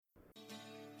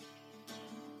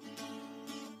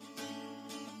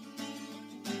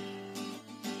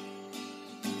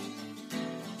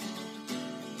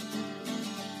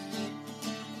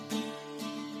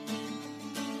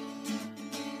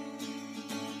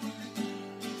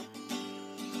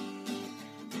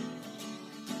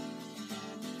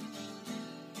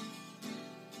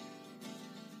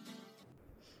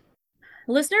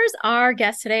Listeners, our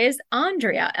guest today is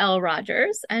Andrea L.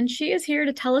 Rogers, and she is here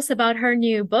to tell us about her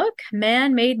new book,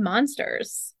 Man Made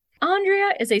Monsters.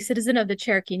 Andrea is a citizen of the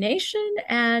Cherokee Nation,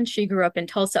 and she grew up in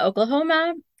Tulsa,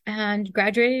 Oklahoma, and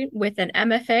graduated with an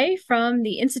MFA from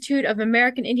the Institute of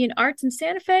American Indian Arts in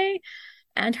Santa Fe.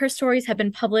 And her stories have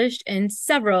been published in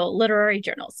several literary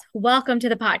journals. Welcome to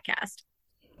the podcast.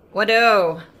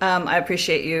 Wado, I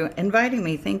appreciate you inviting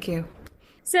me. Thank you.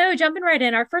 So, jumping right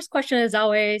in, our first question is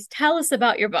always tell us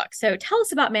about your book. So, tell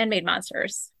us about Man Made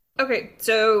Monsters. Okay,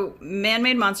 so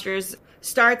Man-Made Monsters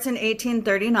starts in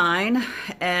 1839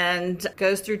 and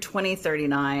goes through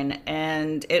 2039.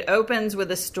 And it opens with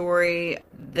a story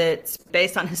that's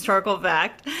based on historical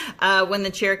fact. When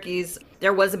the Cherokees,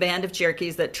 there was a band of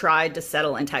Cherokees that tried to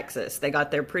settle in Texas. They got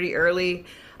there pretty early.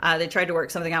 They tried to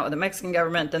work something out with the Mexican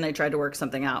government. Then they tried to work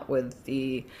something out with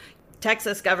the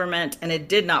Texas government, and it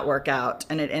did not work out,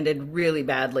 and it ended really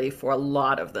badly for a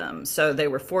lot of them. So they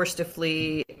were forced to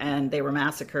flee, and they were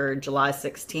massacred July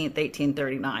 16th,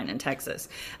 1839 in Texas.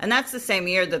 And that's the same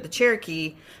year that the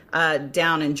Cherokee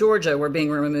down in Georgia were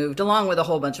being removed, along with a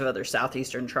whole bunch of other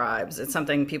southeastern tribes. It's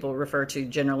something people refer to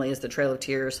generally as the Trail of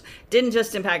Tears. Didn't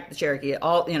just impact the Cherokee,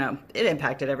 it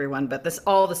impacted everyone, but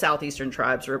all the southeastern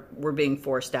tribes were being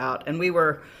forced out, and we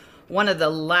were one of the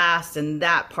last in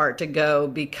that part to go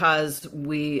because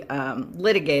we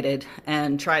litigated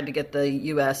and tried to get the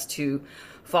U.S. to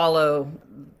follow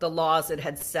the laws it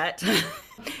had set.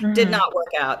 Did not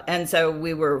work out. And so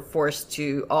we were forced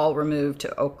to all remove to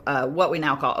what we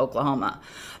now call Oklahoma.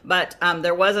 But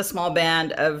there was a small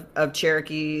band of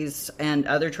Cherokees and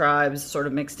other tribes sort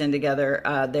of mixed in together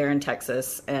there in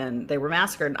Texas, and they were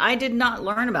massacred. I did not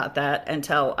learn about that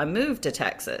until I moved to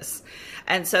Texas.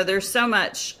 And so there's so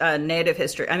much Native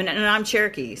history. I mean, and I'm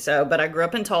Cherokee, but I grew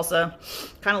up in Tulsa,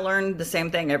 kind of learned the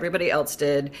same thing everybody else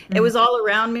did. Mm-hmm. It was all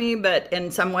around me, but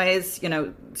in some ways,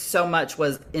 so much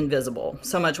was invisible.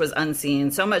 So much was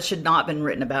unseen. So much had not been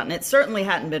written about. And it certainly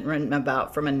hadn't been written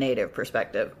about from a Native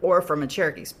perspective or from a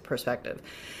Cherokee perspective.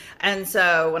 And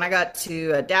so when I got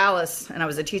to Dallas and I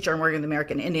was a teacher and working in the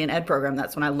American Indian Ed program,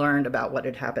 that's when I learned about what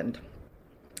had happened.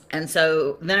 And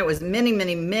so then it was many,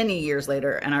 many, many years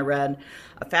later, and I read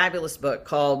a fabulous book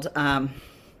called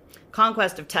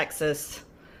Conquest of Texas,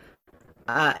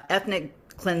 Ethnic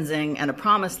Cleansing and a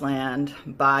Promised Land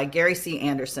by Gary C.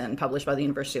 Anderson, published by the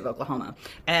University of Oklahoma.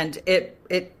 And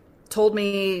it told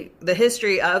me the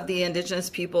history of the indigenous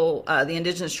people, the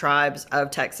indigenous tribes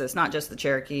of Texas, not just the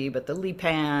Cherokee, but the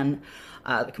Lipan,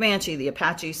 the Comanche, the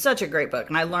Apache. Such a great book,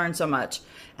 and I learned so much.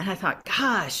 And I thought,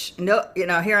 gosh, no,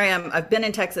 here I am. I've been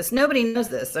in Texas. Nobody knows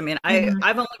this. I mean, I've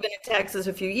only been in Texas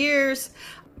a few years,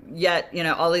 yet,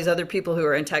 all these other people who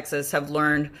are in Texas have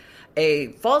learned a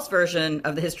false version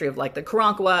of the history of like the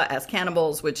Karankawa as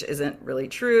cannibals, which isn't really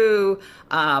true.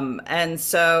 And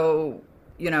so,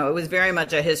 it was very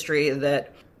much a history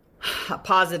that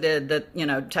posited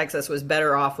that, Texas was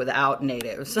better off without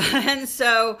natives. And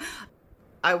so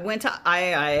I went to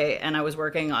IAI and I was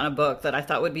working on a book that I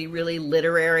thought would be really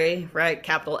literary, right?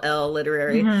 Capital L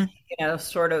literary,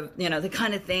 sort of, the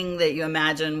kind of thing that you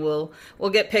imagine will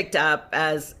get picked up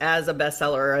as a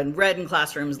bestseller and read in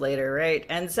classrooms later, right?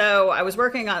 And so I was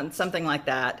working on something like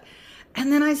that.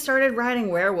 And then I started writing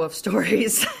werewolf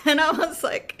stories, and I was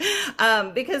like,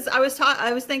 because I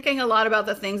was thinking a lot about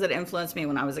the things that influenced me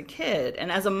when I was a kid. And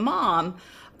as a mom,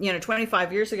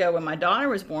 25 years ago when my daughter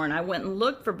was born, I went and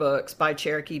looked for books by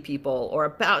Cherokee people or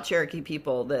about Cherokee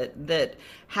people that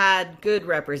had good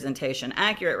representation,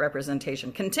 accurate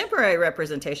representation, contemporary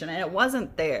representation, and it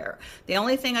wasn't there. The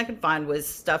only thing I could find was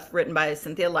stuff written by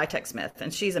Cynthia Lytec Smith,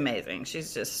 and she's amazing.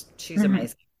 She's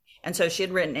amazing. And so she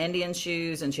had written Indian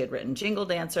Shoes, and she had written Jingle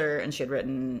Dancer, and she had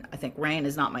written, I think, Rain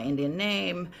Is Not My Indian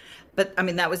Name. But, I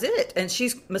mean, that was it. And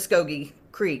she's Muskogee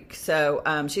Creek, so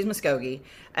she's Muskogee.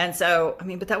 And so, I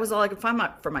mean, but that was all I could find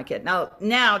for my kid.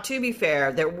 Now, to be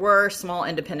fair, there were small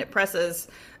independent presses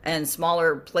and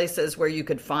smaller places where you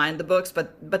could find the books,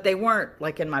 but they weren't,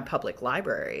 like, in my public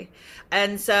library.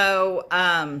 And so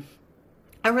I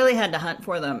really had to hunt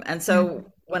for them. And so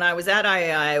when I was at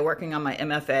IAI working on my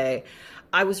MFA,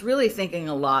 I was really thinking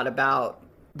a lot about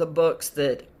the books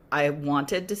that I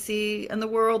wanted to see in the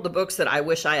world, the books that I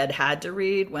wish I had had to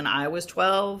read when I was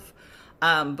 12,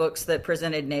 books that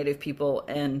presented Native people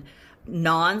in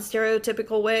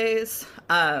non-stereotypical ways.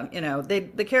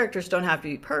 The characters don't have to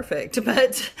be perfect,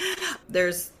 but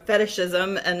there's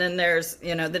fetishism, and then there's,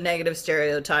 the negative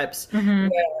stereotypes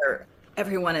where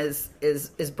everyone is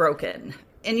broken.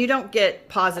 and you don't get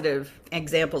positive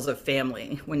examples of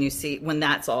family when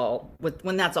that's all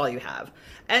you have.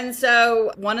 And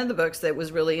so one of the books that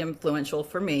was really influential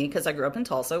for me, because I grew up in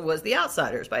Tulsa, was The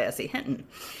Outsiders by S.E. Hinton.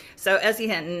 So S.E.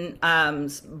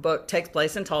 Hinton's book takes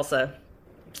place in Tulsa,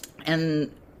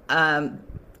 and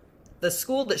the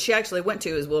school that she actually went to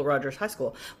is Will Rogers High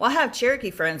School. Well, I have Cherokee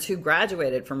friends who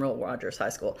graduated from Will Rogers High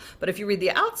School. But if you read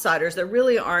The Outsiders, there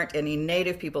really aren't any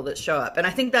Native people that show up. And I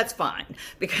think that's fine,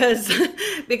 because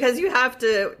because you have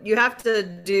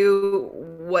to do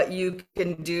what you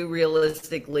can do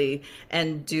realistically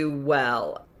and do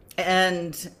well.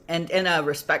 And in a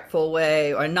respectful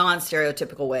way or a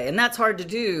non-stereotypical way. And that's hard to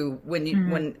do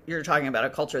when you're talking about a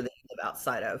culture that you live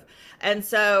outside of. And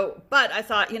so, but I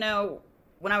thought,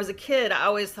 when I was a kid, I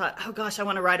always thought, oh gosh, I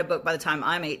want to write a book by the time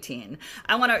I'm 18.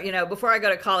 I want to, before I go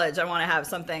to college, I want to have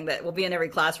something that will be in every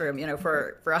classroom,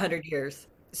 for 100 years.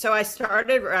 So I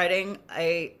started writing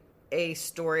a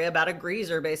story about a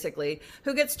greaser, basically,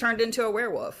 who gets turned into a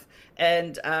werewolf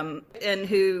and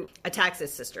who attacks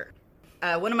his sister.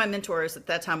 One of my mentors at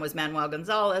that time was Manuel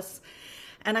Gonzalez.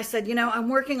 And I said, I'm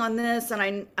working on this,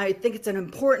 and I think it's an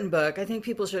important book. I think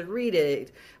people should read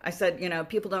it. I said,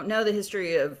 people don't know the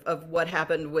history of what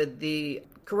happened with the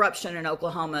corruption in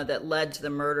Oklahoma that led to the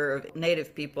murder of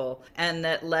Native people, and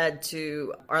that led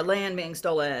to our land being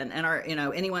stolen, and our,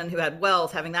 anyone who had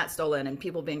wealth having that stolen, and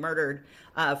people being murdered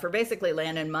for basically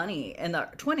land and money in the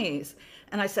 20s.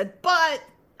 And I said, but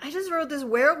I just wrote this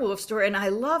werewolf story, and I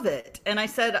love it. And I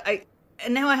said,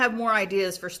 and now I have more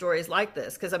ideas for stories like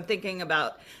this, because I'm thinking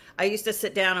about, I used to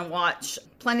sit down and watch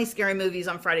Plenty Scary Movies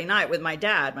on Friday night with my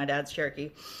dad. My dad's Cherokee,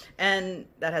 and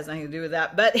that has nothing to do with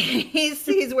that, but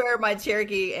he's where my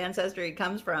Cherokee ancestry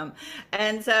comes from.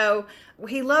 And so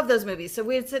he loved those movies. So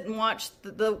we'd sit and watch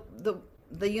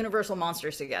the Universal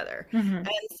monsters together. And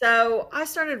so I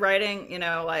started writing,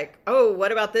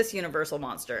 what about this Universal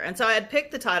monster? And so I had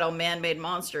picked the title Man-Made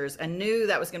Monsters and knew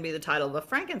that was going to be the title of a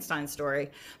Frankenstein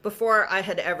story before I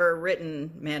had ever written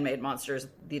Man-Made Monsters,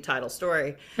 the title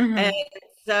story. And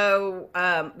so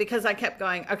because I kept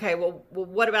going, okay, well,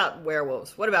 what about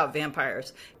werewolves? What about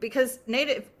vampires? Because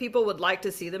Native people would like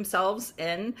to see themselves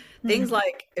in things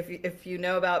like, if you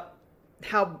know about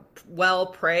how well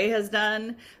Prey has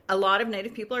done, a lot of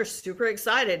Native people are super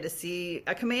excited to see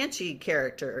a Comanche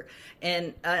character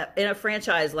in a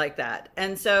franchise like that.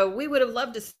 And so we would have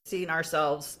loved to see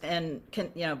ourselves and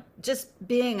just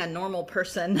being a normal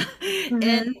person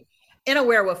in a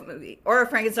werewolf movie or a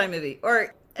Frankenstein movie,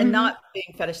 and not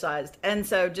being fetishized. And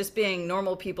so just being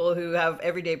normal people who have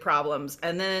everyday problems,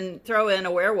 and then throw in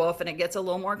a werewolf and it gets a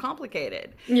little more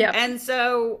complicated. Yeah. And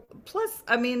so, plus,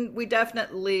 we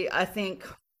definitely, I think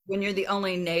when you're the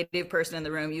only Native person in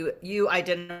the room, you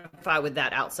identify with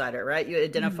that outsider, right? You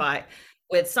identify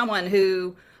with someone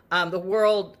who the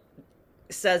world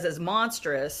says is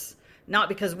monstrous, not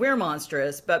because we're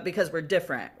monstrous, but because we're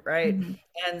different, right?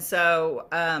 And so,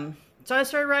 so I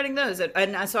started writing those,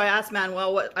 and so I asked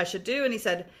Manuel what I should do, and he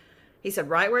said,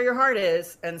 write where your heart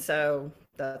is. And so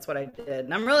that's what I did,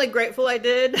 and I'm really grateful I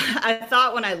did. I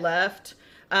thought when I left,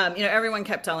 everyone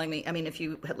kept telling me, if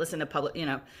you had listened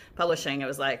to publishing, it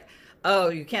was like, oh,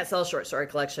 you can't sell a short story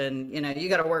collection. You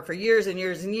got to work for years and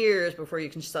years and years before you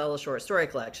can sell a short story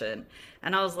collection.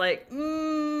 And I was like,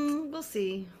 we'll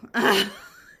see.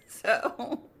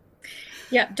 So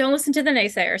yeah, don't listen to the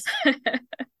naysayers.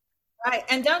 Right.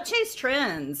 And don't chase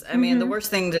trends. The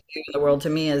worst thing to do in the world to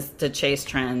me is to chase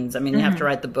trends. You have to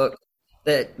write the book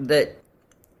that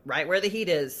right where the heat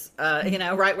is,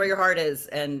 right where your heart is,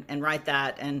 and write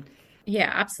that. And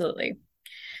yeah, absolutely.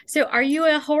 So are you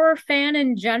a horror fan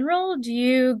in general? Do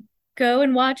you go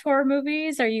and watch horror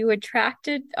movies? Are you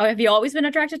attracted? Oh, have you always been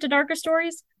attracted to darker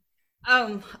stories?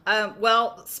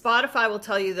 Well, Spotify will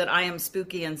tell you that I am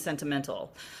spooky and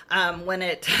sentimental when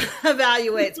it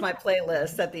evaluates my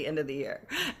playlist at the end of the year.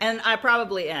 And I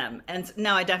probably am. And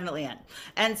no, I definitely am.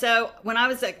 And so when I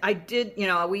was I did,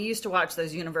 we used to watch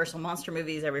those Universal monster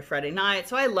movies every Friday night.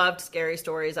 So I loved scary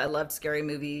stories. I loved scary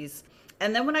movies.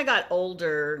 And then when I got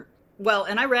older, well,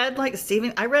 and I read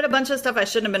I read a bunch of stuff I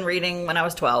shouldn't have been reading when I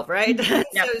was 12, right?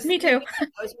 Yeah, so, me too.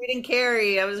 I was reading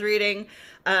Carrie. I was reading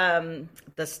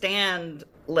The Stand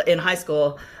in high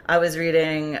school. I was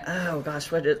reading, oh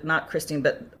gosh, not Christine,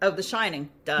 but The Shining.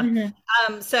 Duh.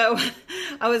 So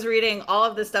I was reading all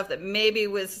of this stuff that maybe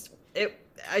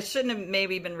I shouldn't have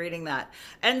maybe been reading that.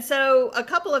 And so a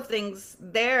couple of things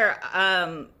there.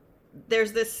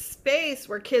 There's this space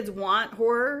where kids want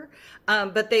horror,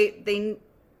 but they're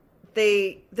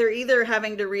either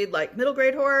having to read like middle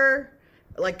grade horror,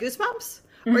 like Goosebumps,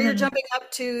 or you're jumping up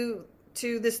to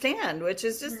to the stand, which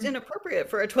is just inappropriate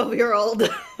for a 12-year-old.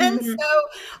 And Mhm. so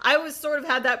I was sort of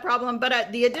had that problem.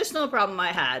 But the additional problem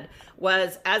I had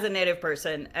was, as a Native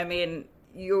person, I mean,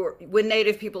 when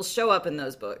Native people show up in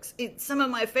those books, some of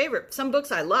my favorite, some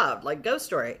books I loved, like Ghost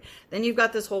Story. Then you've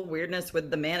got this whole weirdness with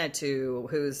the Manitou,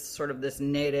 who's sort of this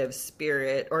Native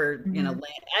spirit, or Mhm. land.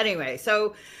 Anyway,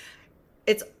 so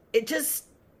it just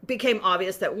became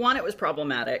obvious that, one, it was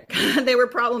problematic. They were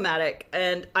problematic,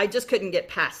 and I just couldn't get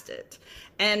past it.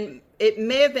 And it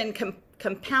may have been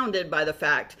compounded by the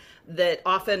fact that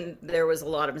often there was a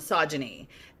lot of misogyny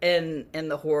in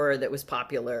the horror that was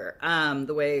popular,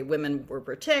 the way women were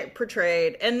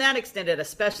portrayed, and that extended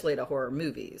especially to horror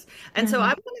movies. And so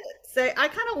I'm Mhm. going to say I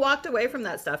kind of walked away from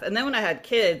that stuff. And then when I had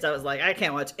kids, I was like, I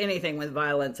can't watch anything with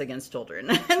violence against children.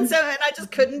 And I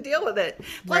just couldn't deal with it.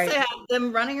 Plus, I Right. had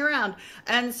them running around.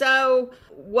 And so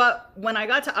when I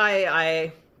got to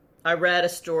I read a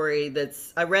story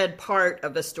I read part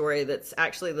of a story that's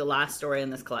actually the last story in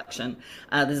this collection,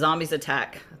 the zombies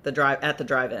attack at the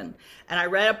drive-in, and I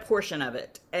read a portion of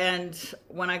it. And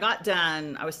when I got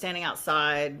done, I was standing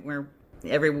outside where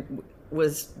every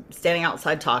was standing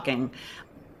outside talking.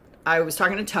 I was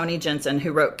talking to Toni Jensen,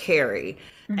 who wrote Carrie,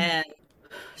 Mhm. and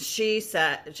she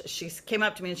came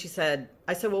up to me and she said,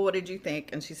 I said, well, what did you think?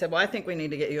 And she said, well, I think we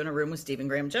need to get you in a room with Stephen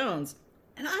Graham Jones.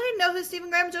 And I didn't know who Stephen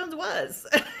Graham Jones was.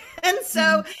 And so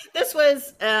Mhm. this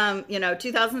was,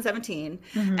 2017.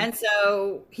 Mhm. And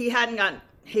so he hadn't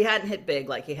hit big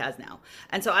like he has now.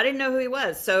 And so I didn't know who he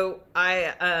was. So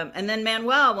and then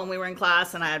Manuel, when we were in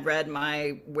class and I had read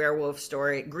my werewolf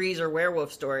story, Greaser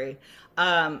werewolf story,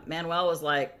 Manuel was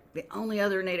like, the only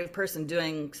other Native person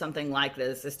doing something like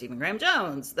this is Stephen Graham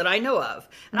Jones that I know of.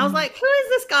 And I was Mhm. like, who is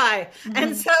this guy?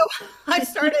 And Mhm. so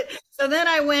so then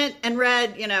I went and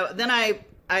read, then I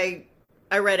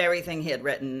read everything he had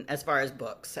written as far as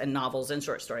books and novels and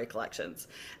short story collections.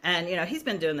 And, he's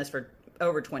been doing this for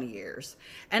over 20 years.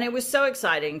 And it was so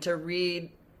exciting to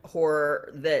read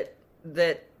horror that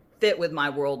fit with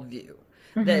my worldview,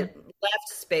 Mhm. that left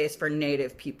space for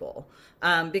Native people.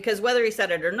 Because whether he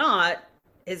said it or not,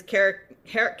 his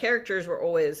characters were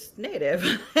always Native.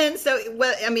 And so,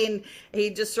 well, I mean, he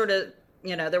just sort of,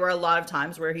 there were a lot of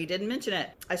times where he didn't mention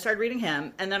it. I started reading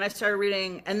him, and then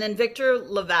and then Victor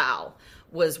Laval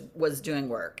was doing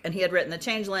work, and he had written The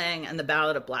Changeling and The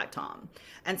Ballad of Black Tom.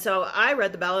 And so I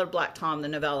read The Ballad of Black Tom, the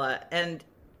novella, and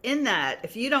in that,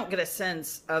 if you don't get a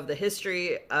sense of the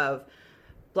history of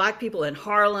Black people in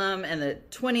Harlem in the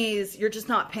 20s, you're just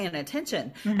not paying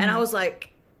attention. And I Mhm. was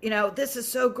like, this is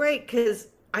so great, because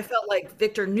I felt like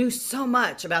Victor knew so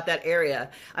much about that area.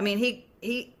 I mean,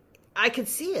 I could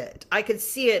see it. I could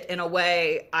see it in a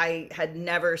way I had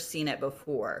never seen it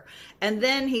before. And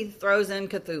then he throws in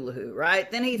Cthulhu, right?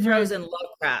 Then he throws Mhm. in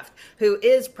Lovecraft, who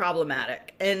is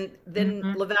problematic. And then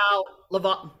Mhm.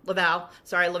 Laval,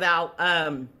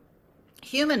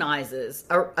 humanizes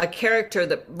a character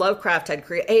that Lovecraft had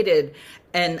created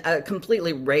in a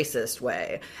completely racist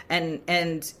way,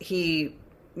 and he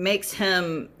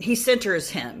centers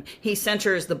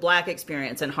the Black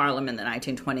experience in Harlem in the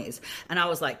 1920s. And I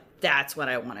was like, that's what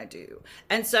I want to do.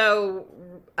 And so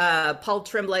Paul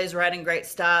Tremblay is writing great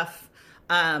stuff.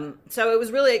 So it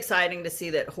was really exciting to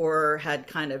see that horror had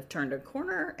kind of turned a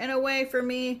corner in a way for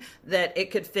me, that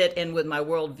it could fit in with my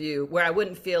worldview, where I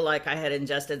wouldn't feel like I had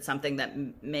ingested something that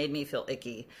made me feel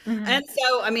icky. Mhm. And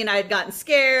so, I mean, I had gotten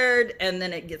scared, and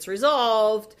then it gets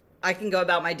resolved. I can go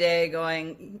about my day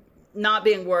going, not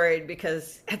being worried,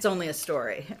 because it's only a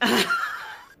story.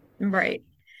 Right.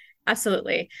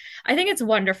 Absolutely. I think it's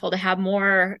wonderful to have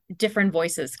more different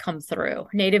voices come through,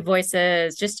 Native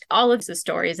voices, just all of the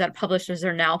stories that publishers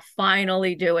are now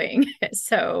finally doing.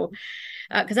 So,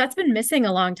 because that's been missing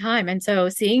a long time. And so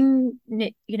seeing,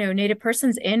 Native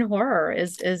persons in horror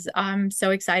is I'm so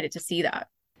excited to see that.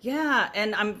 Yeah,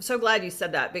 and I'm so glad you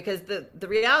said that, because the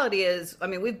reality is, I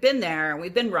mean, we've been there,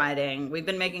 we've been writing, we've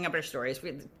been making up our stories.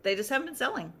 They just haven't been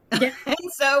selling. Yeah.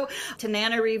 And so,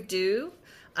 Tanana Reeve Dew,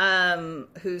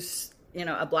 who's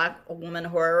a Black woman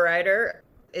horror writer,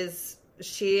 is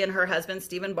she and her husband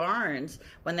Stephen Barnes,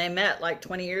 when they met like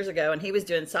 20 years ago, and he was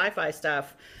doing sci-fi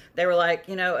stuff, they were like,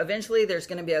 eventually there's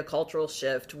going to be a cultural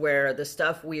shift where the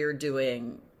stuff we're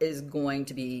doing is going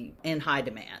to be in high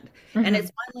demand. And Hmm.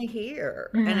 it's finally here.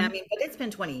 And I Hmm. mean, but it's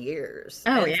been 20 years.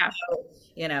 Oh, And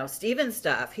yeah. so, Steven's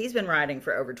stuff, he's been writing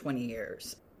for over 20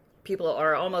 years. People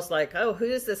are almost like, oh, who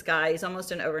is this guy? He's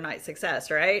almost an overnight success,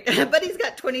 right? But he's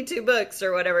got 22 books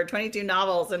or whatever, 22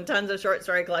 novels and tons of short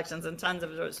story collections and tons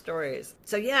of short stories.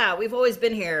 So yeah, we've always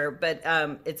been here, but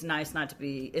it's nice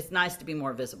to be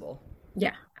more visible.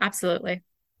 Yeah, absolutely.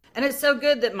 And it's so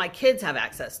good that my kids have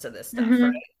access to this stuff, right?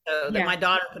 Hmm. So that Yeah. my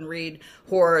daughter can read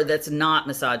horror that's not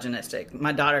misogynistic.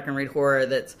 My daughter can read horror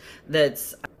that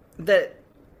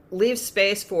leaves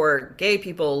space for gay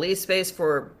people, leaves space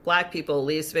for black people,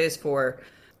 leaves space for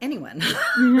anyone,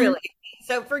 Hmm. really.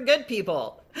 So for good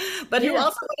people, but who Yeah.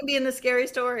 also want to be in the scary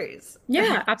stories.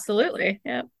 Yeah, absolutely.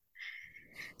 Yeah.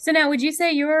 So now, would you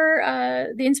say your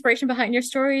the inspiration behind your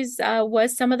stories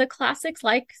was some of the classics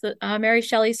like Mary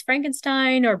Shelley's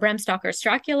Frankenstein or Bram Stoker's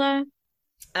Dracula?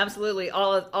 Absolutely,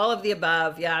 all of the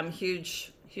above. Yeah, I'm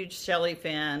huge Shelley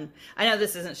fan. I know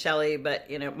this isn't Shelley, but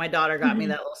my daughter got me Hmm.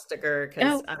 that little sticker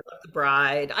because Oh. I love The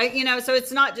Bride. So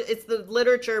it's not it's the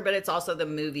literature, but it's also the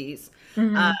movies.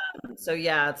 Um, Hmm. so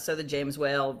yeah, so the James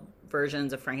Whale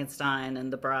versions of Frankenstein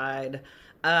and The Bride.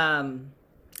 Um,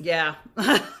 yeah,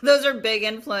 those are big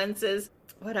influences.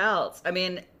 What else? I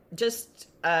mean, just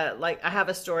like I have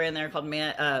a story in there called Me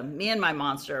and My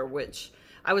Monster, which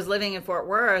I was living in Fort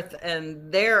Worth,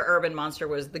 and their urban monster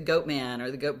was the Goat Man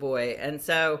or the Goat Boy. And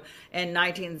so in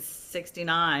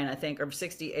 1969, I think, or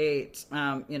 68,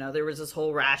 there was this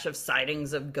whole rash of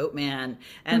sightings of Goat Man,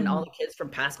 and all Hmm. the kids from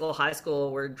Pascal High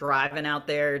School were driving out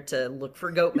there to look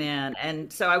for Goat Man.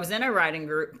 And so I was in a writing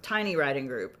group, tiny writing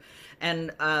group,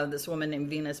 and this woman named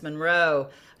Venus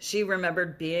Monroe, she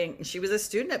was a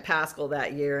student at Pascal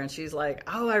that year, and she's like,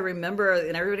 oh, I remember,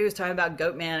 and everybody was talking about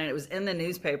Goat Man, and it was in the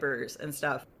newspapers and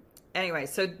stuff. Anyway,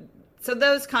 so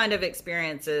those kind of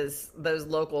experiences, those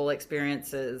local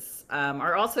experiences,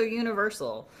 are also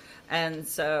universal, and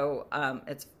so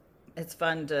it's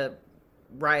fun to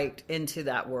write into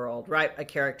that world, write a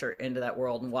character into that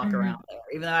world, and walk Hmm. around there.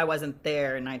 Even though I wasn't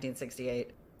there in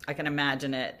 1968, I can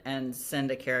imagine it and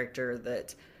send a character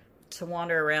that to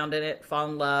wander around in it, fall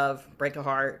in love, break a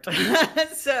heart,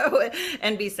 so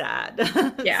and be sad,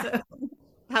 Yeah. so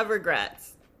have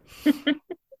regrets.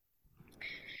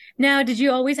 Now, did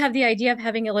you always have the idea of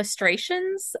having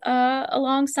illustrations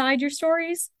alongside your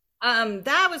stories?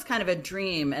 That was kind of a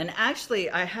dream, and actually,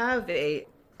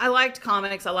 I liked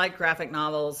comics, I liked graphic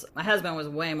novels. My husband was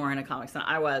way more into comics than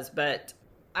I was, but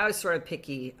I was sort of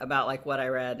picky about like what I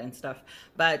read and stuff.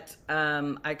 But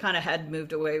I kind of had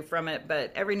moved away from it.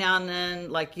 But every now and then,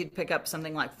 like you'd pick up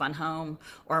something like Fun Home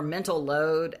or Mental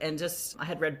Load, and just I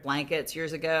had read Blankets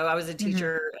years ago. I was a Hmm.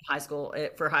 teacher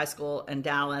at for high school in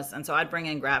Dallas, and so I'd bring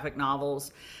in graphic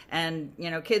novels, and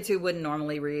kids who wouldn't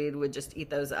normally read would just eat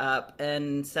those up,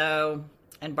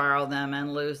 and borrow them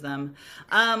and lose them.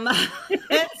 And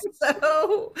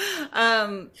so,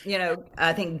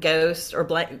 I think Ghost or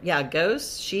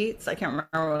Ghost Sheets. I can't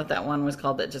remember what that one was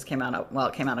called that just came out. Well,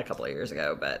 it came out a couple of years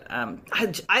ago, but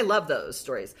I love those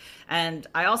stories. And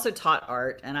I also taught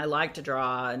art, and I like to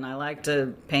draw, and I like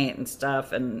to paint and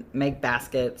stuff, and make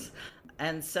baskets.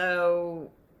 And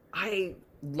so I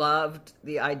loved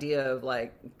the idea of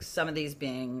like some of these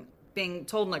being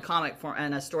told in a comic form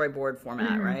and a storyboard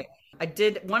format, Hmm. right? I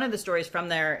did one of the stories from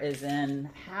there is in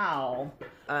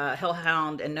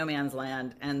Hellhound and No Man's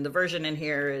Land, and the version in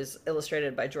here is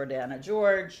illustrated by Jordana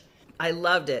George. I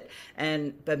loved it,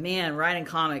 but man, writing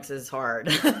comics is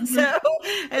hard. Hmm. So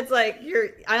it's like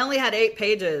I only had 8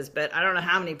 pages, but I don't know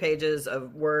how many pages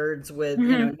of words with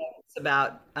Hmm. notes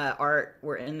about art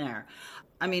were in there.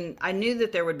 I mean, I knew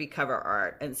that there would be cover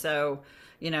art, and so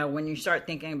when you start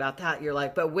thinking about that, you're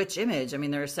like, but which image? I mean,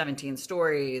 there are 17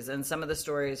 stories, and some of the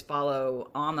stories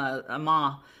follow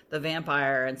Ama, the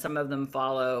vampire, and some of them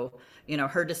follow,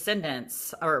 her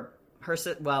descendants, or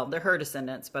well, they're her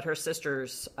descendants, but her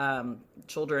sister's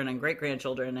children and great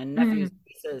grandchildren and nephews, Hmm.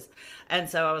 nieces. And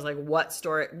so I was like, what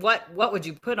story? What would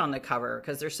you put on the cover?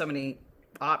 Because there's so many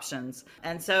options.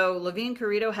 And so Levine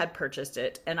Carrito had purchased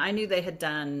it, and I knew they had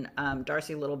done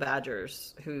Darcy Little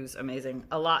Badgers, who's amazing,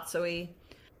 a lot. So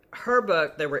her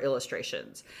book, there were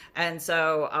illustrations. And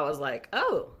so I was like,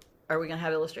 oh, are we going to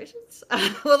have illustrations?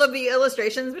 Will there be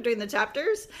illustrations between the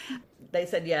chapters? They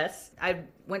said yes. I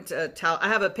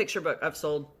have a picture book I've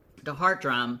sold to Heart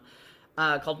Drum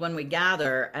called When We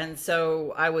Gather. And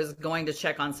so I was going to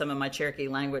check on some of my Cherokee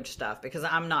language stuff because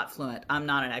I'm not fluent. I'm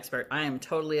not an expert. I am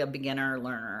totally a beginner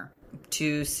learner.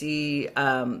 To see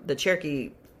the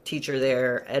Cherokee teacher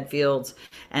there, Ed Fields,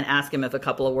 and ask him if a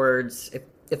couple of words,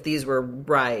 if these were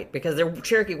right, because they're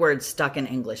Cherokee words stuck in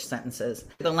English sentences.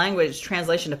 The language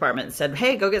translation department said,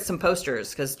 hey, go get some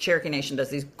posters, because Cherokee Nation does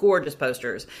these gorgeous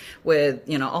posters with,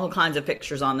 all kinds of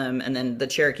pictures on them, and then the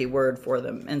Cherokee word for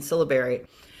them and syllabary.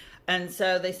 And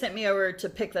so they sent me over to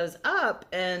pick those up,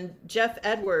 and Jeff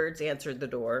Edwards answered the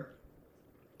door.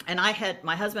 And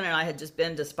my husband and I had just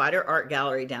been to Spider Art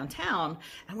Gallery downtown,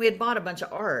 and we had bought a bunch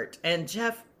of art. And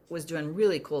Jeff was doing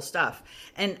really cool stuff.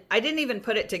 And I didn't even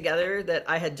put it together that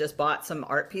I had just bought some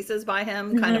art pieces by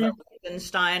him, kind of a Mhm.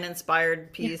 Wittgenstein inspired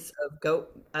Yeah. piece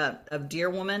of Deer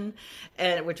Woman,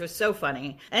 and which was so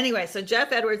funny. Anyway, so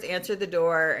Jeff Edwards answered the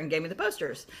door and gave me the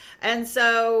posters. And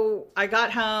so I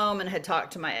got home and had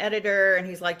talked to my editor, and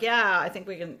he's like, "Yeah, I think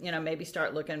we can, maybe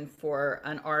start looking for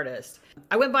an artist."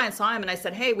 I went by and saw him and I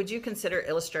said, "Hey, would you consider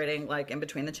illustrating like in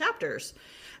between the chapters?"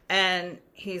 And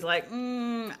he's like,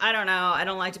 I don't know. I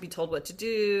don't like to be told what to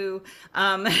do.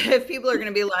 If people are going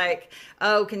to be like,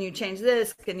 oh, can you change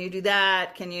this? Can you do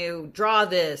that? Can you draw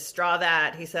this, draw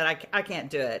that? He said, I can't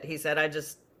do it. He said,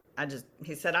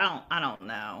 he said, I don't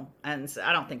know. And so,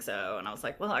 I don't think so. And I was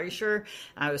like, well, are you sure?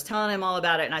 And I was telling him all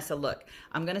about it. And I said, look,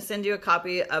 I'm going to send you a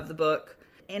copy of the book.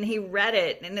 And he read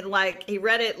it, and he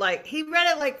read it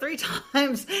like three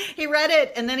times. He read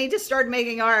it, and then he just started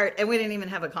making art, and we didn't even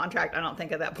have a contract, I don't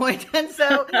think, at that point. And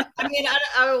so, I mean,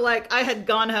 I had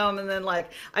gone home, and then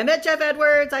like I met Jeff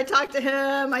Edwards, I talked to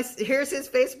him. Here's his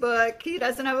Facebook. He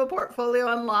doesn't have a portfolio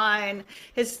online.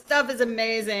 His stuff is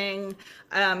amazing.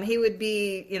 He would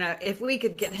be, if we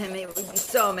could get him, it would be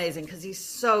so amazing because he's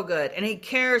so good and he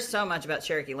cares so much about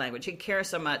Cherokee language. He cares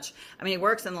so much. I mean, he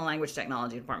works in the language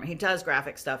technology department. He does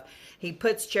graphic stuff. He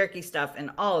puts Cherokee stuff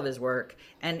in all of his work,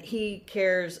 and he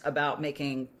cares about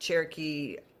making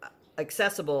Cherokee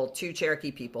accessible to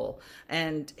Cherokee people.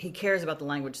 And he cares about the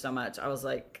language so much. I was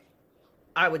like,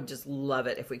 I would just love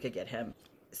it if we could get him.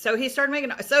 So he started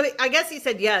making, so I guess he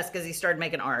said yes because he started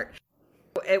making art.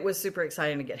 It was super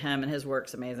exciting to get him, and his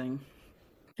work's amazing.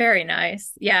 Very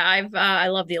nice. Yeah, I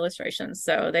love the illustrations,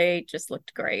 so they just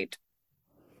looked great.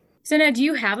 So now, do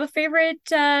you have a favorite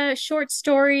short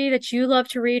story that you love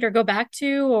to read or go back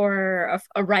to, or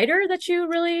a writer that you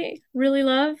really, really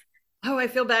love? Oh, I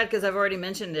feel bad because I've already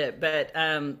mentioned it, but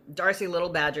Darcy Little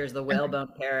Badger's The Okay.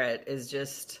 Whalebone Parrot is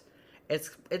just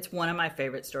it's one of my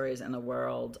favorite stories in the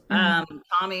world. Mhm.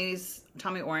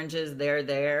 Tommy Orange's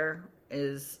There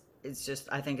is just,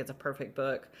 I think it's a perfect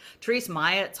book. Therese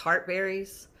Myatt's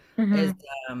Heartberries is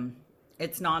Mhm.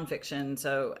 it's nonfiction,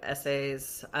 so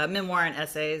essays, memoir and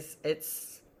essays.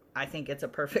 I think it's a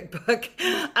perfect book.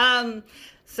 Um,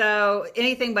 so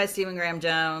anything by Stephen Graham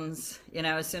Jones,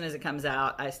 as soon as it comes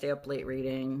out, I stay up late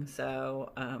reading.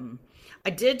 So I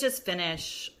did just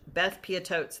finish Beth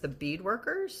Piatote's The Bead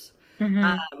Workers,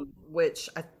 Mhm. which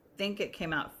I think it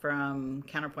came out from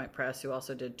Counterpoint Press, who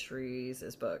also did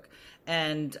Teresa's book.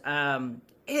 And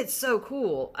it's so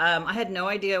cool. I had no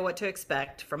idea what to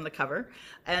expect from the cover.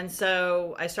 And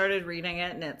so I started reading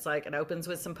it, and it's like it opens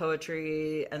with some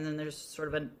poetry, and then there's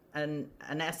sort of an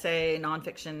essay,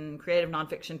 nonfiction, creative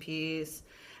nonfiction piece.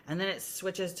 And then it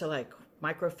switches to like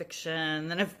microfiction,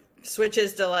 then it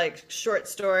switches to like short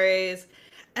stories.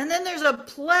 And then there's a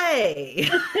play.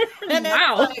 And it's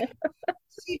Wow. like,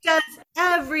 she does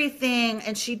everything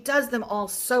and she does them all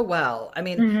so well. I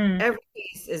mean, Mhm. every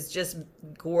piece is just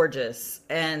gorgeous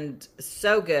and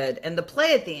so good. And the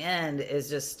play at the end is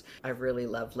just, I've really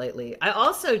loved lately. I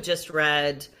also just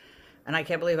read, and I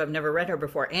can't believe I've never read her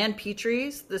before, Anne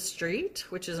Petry's The Street,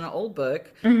 which is an old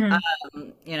book, Mhm.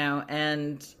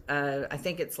 and I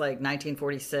think it's like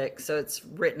 1946. So it's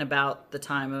written about the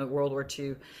time of World War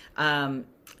II.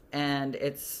 And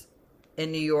it's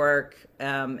in New York,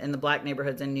 in the black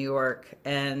neighborhoods in New York,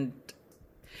 and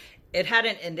it had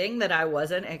an ending that I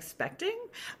wasn't expecting,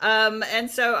 and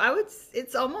so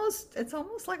it's almost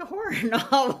like a horror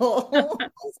novel.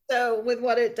 So with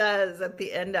what it does at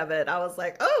the end of it, I was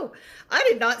like, oh, I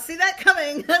did not see that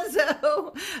coming.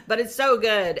 So, but it's so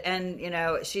good,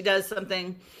 and she does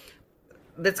something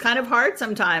that's kind of hard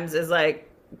sometimes, is like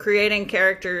creating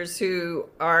characters who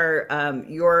are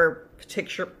your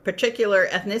particular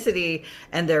ethnicity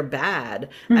and they're bad.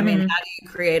 I mean, Mhm. how do you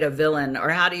create a villain, or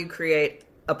how do you create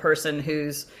a person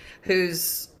who's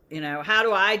how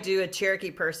do I do a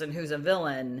Cherokee person who's a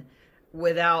villain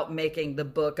without making the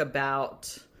book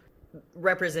about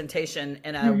representation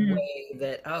in a Mhm. way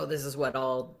that, oh, this is what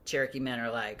all Cherokee men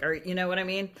are like, or you know what I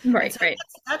mean? And Right, so right.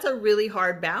 that's a really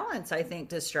hard balance, I think,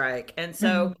 to strike. And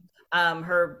so Mhm.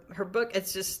 her book,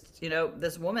 it's just,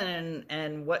 this woman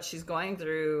and what she's going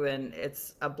through, and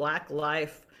it's a black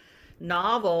life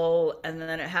novel, and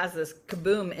then it has this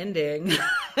kaboom ending.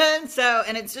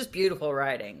 And it's just beautiful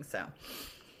writing. So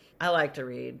I like to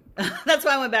read. That's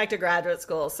why I went back to graduate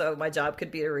school, so my job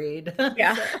could be to read.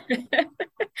 Yeah. So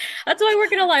That's why I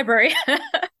work in a library.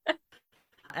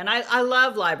 And I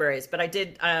love libraries, but I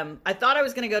thought I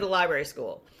was going to go to library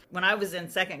school. When I was in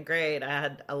second grade, I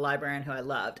had a librarian who I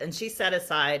loved, and she set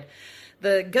aside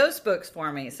the ghost books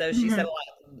for me. So she said,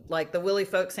 like the Willie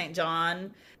Folk St.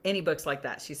 John, any books like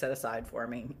that, she set aside for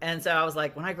me. And so I was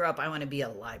like, when I grow up, I want to be a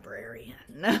librarian.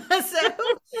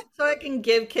 so I can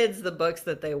give kids the books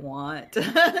that they want.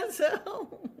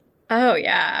 so. Oh,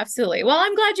 yeah, absolutely. Well,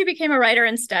 I'm glad you became a writer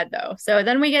instead, though. So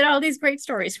then we get all these great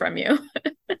stories from you.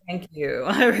 Thank you.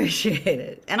 I appreciate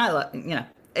it. And I love,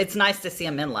 it's nice to see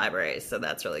them in libraries. So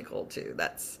that's really cool too.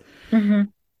 hmm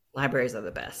Libraries are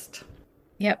the best.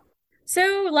 Yep.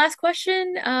 So, last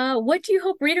question. What do you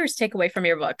hope readers take away from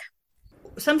your book?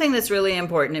 Something that's really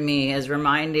important to me is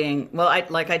reminding, well, I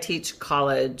teach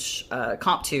college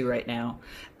comp 2 right now,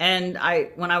 and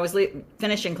when I was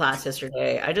finishing class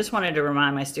yesterday, I just wanted to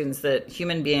remind my students that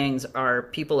human beings are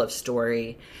people of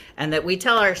story, and that we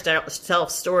tell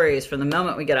ourselves stories from the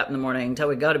moment we get up in the morning until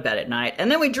we go to bed at night,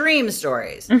 and then we dream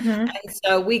stories. hmm And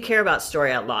so we care about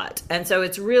story a lot, and so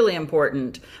it's really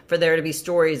important for there to be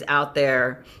stories out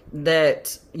there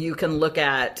that you can look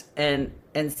at and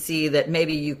see that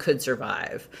maybe you could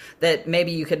survive, that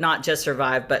maybe you could not just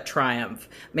survive, but triumph.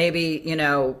 Maybe,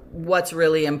 what's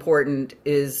really important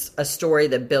is a story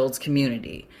that builds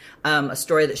community, a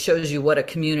story that shows you what a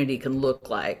community can look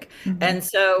like. hmm And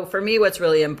so for me, what's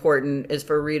really important is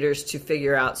for readers to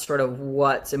figure out sort of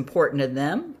what's important to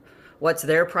them, what's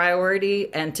their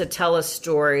priority, and to tell a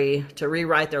story, to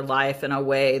rewrite their life in a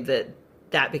way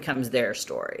that becomes their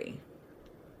story.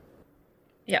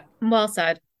 Yeah, well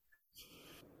said.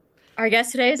 Our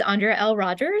guest today is Andrea L.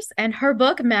 Rogers, and her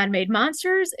book, Man-Made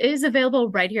Monsters, is available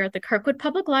right here at the Kirkwood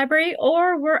Public Library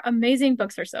or where amazing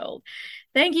books are sold.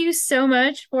 Thank you so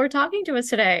much for talking to us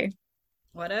today.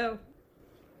 What'o?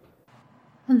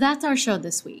 And that's our show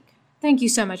this week. Thank you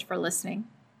so much for listening.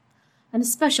 And a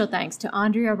special thanks to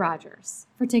Andrea Rogers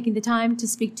for taking the time to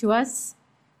speak to us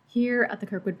here at the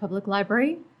Kirkwood Public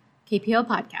Library, KPL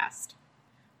Podcast.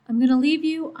 I'm going to leave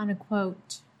you on a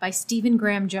quote by Stephen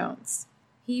Graham Jones.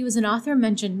 He was an author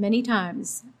mentioned many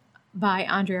times by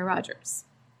Andrea Rogers.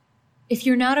 If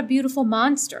you're not a beautiful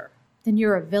monster, then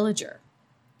you're a villager.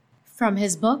 From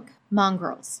his book,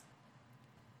 Mongrels.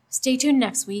 Stay tuned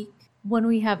next week when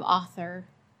we have author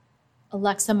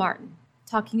Alexa Martin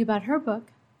talking about her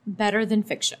book, Better Than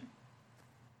Fiction.